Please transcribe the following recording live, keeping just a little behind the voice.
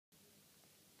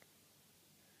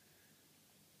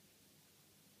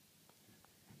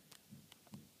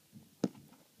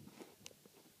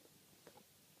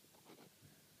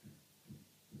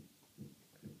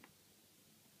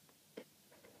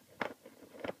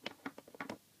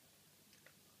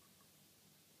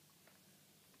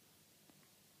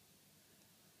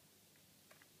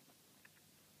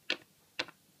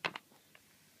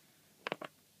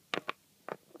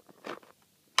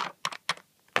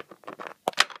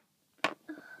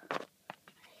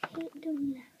don't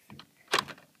know.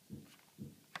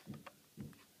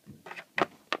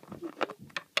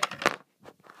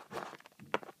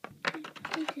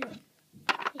 Me too.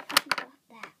 I hope you got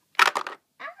that.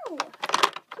 Ow!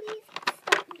 Please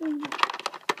stop doing that.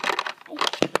 I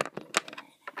hate that.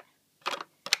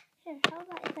 Here, how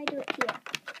about if I do it here?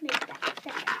 Make that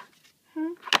better.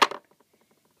 Huh?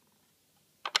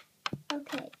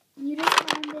 Okay, you just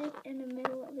landed in the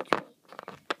middle of a tree.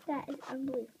 That is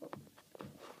unbelievable.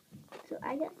 So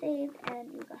I got saved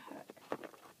and you got hurt.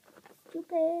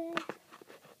 Stupid.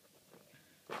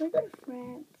 Should we go to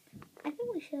France? I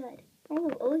think we should. Oh,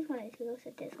 I've always wanted to go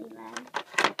to Disneyland.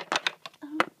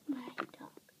 Oh my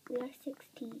dog. We are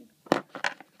 16.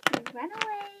 We ran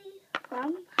away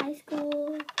from high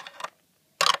school,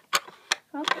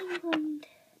 from England,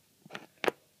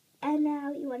 and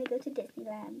now you want to go to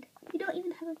Disneyland. You don't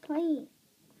even have a plane.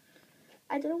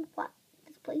 I don't know what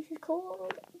this place is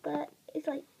called, but it's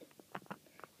like,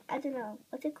 I don't know.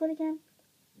 What's it called again?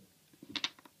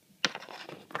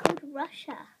 It's called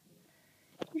Russia.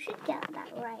 You should get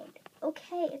that right.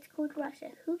 Okay, it's called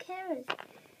Russia. Who cares?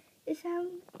 It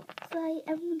sounds like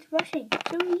everyone's rushing.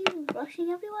 So are you rushing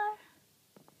everywhere?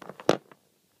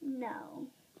 No.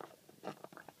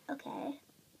 Okay.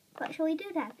 What shall we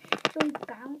do then? Shall we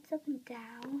bounce up and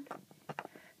down?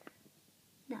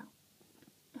 No.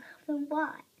 Then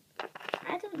what?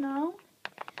 I don't know.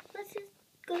 Let's just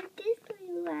go to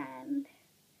Disneyland.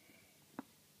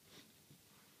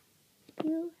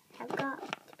 You have got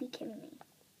to be kidding me.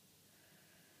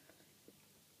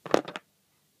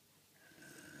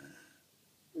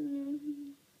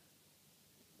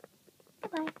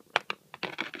 Bye-bye.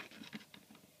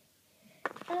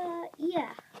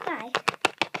 Yeah, bye.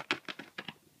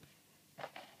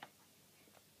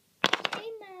 Hey,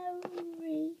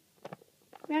 Mary.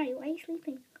 Mary, why are you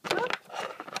sleeping? Huh?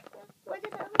 Where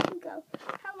did the other one go?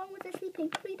 How long was I sleeping?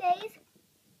 3 days?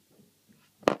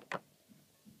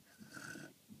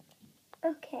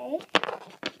 Okay.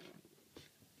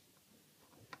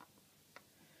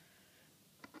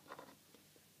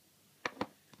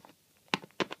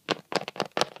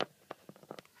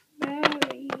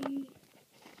 Mary.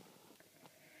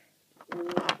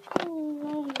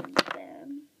 Alone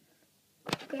then.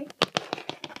 Okay.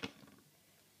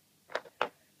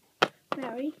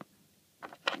 Mary.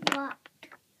 What?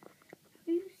 Have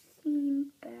you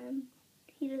seen Ben?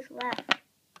 He just left.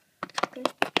 Okay.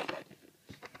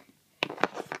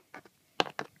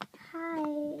 Hi.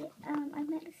 I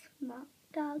met a small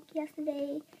dog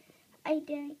yesterday. I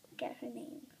didn't get her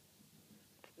name.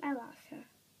 I lost her.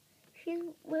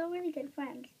 We're really good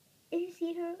friends. If you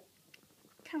see her,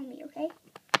 tell me, okay?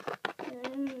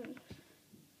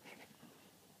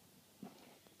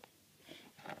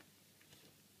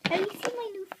 Have you seen my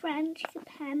new friend? She's a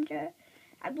panda.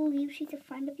 I believe she's a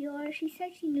friend of yours. She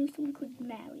said she knew someone called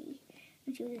Mary,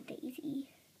 and she was a daisy.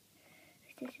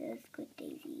 This is good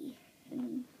Daisy,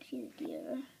 and she's a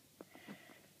deer.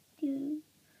 Do you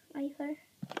like her?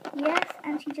 Yes,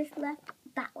 and she just left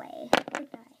that way.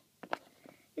 Goodbye.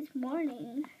 It's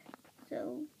morning,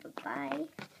 so bye-bye.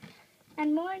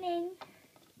 And morning.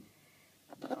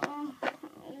 Oh.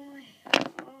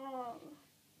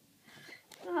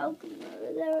 How come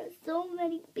there are so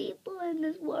many people in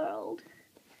this world?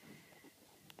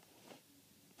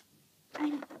 I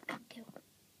know what to do.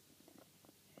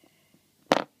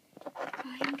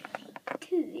 I'm going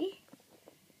to.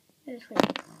 There's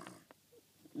like,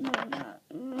 no, not.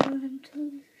 I'm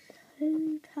so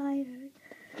tired.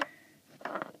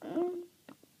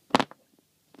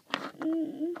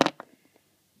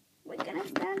 We're gonna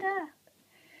stand up.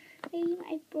 Maybe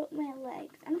I broke my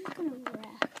legs. I'm just gonna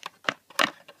rest.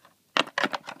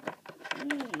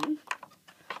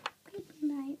 Good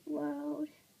night, world.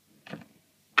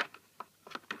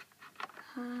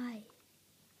 Hi.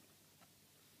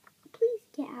 Please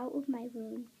get out of my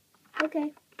room.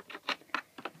 Okay.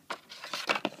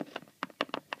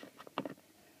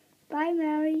 Bye,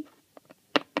 Mary.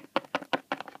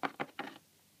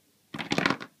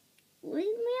 Leave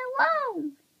me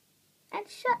alone and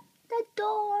shut the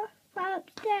door from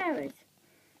upstairs.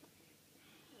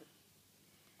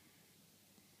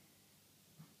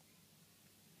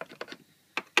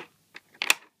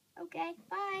 Okay,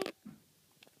 bye.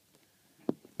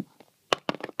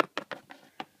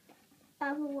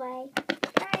 Other way.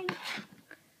 Thanks.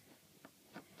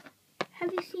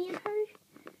 Have you seen her?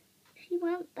 She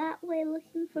went that way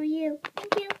looking for you.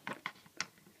 Thank you.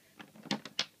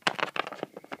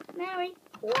 Mary,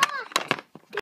 what?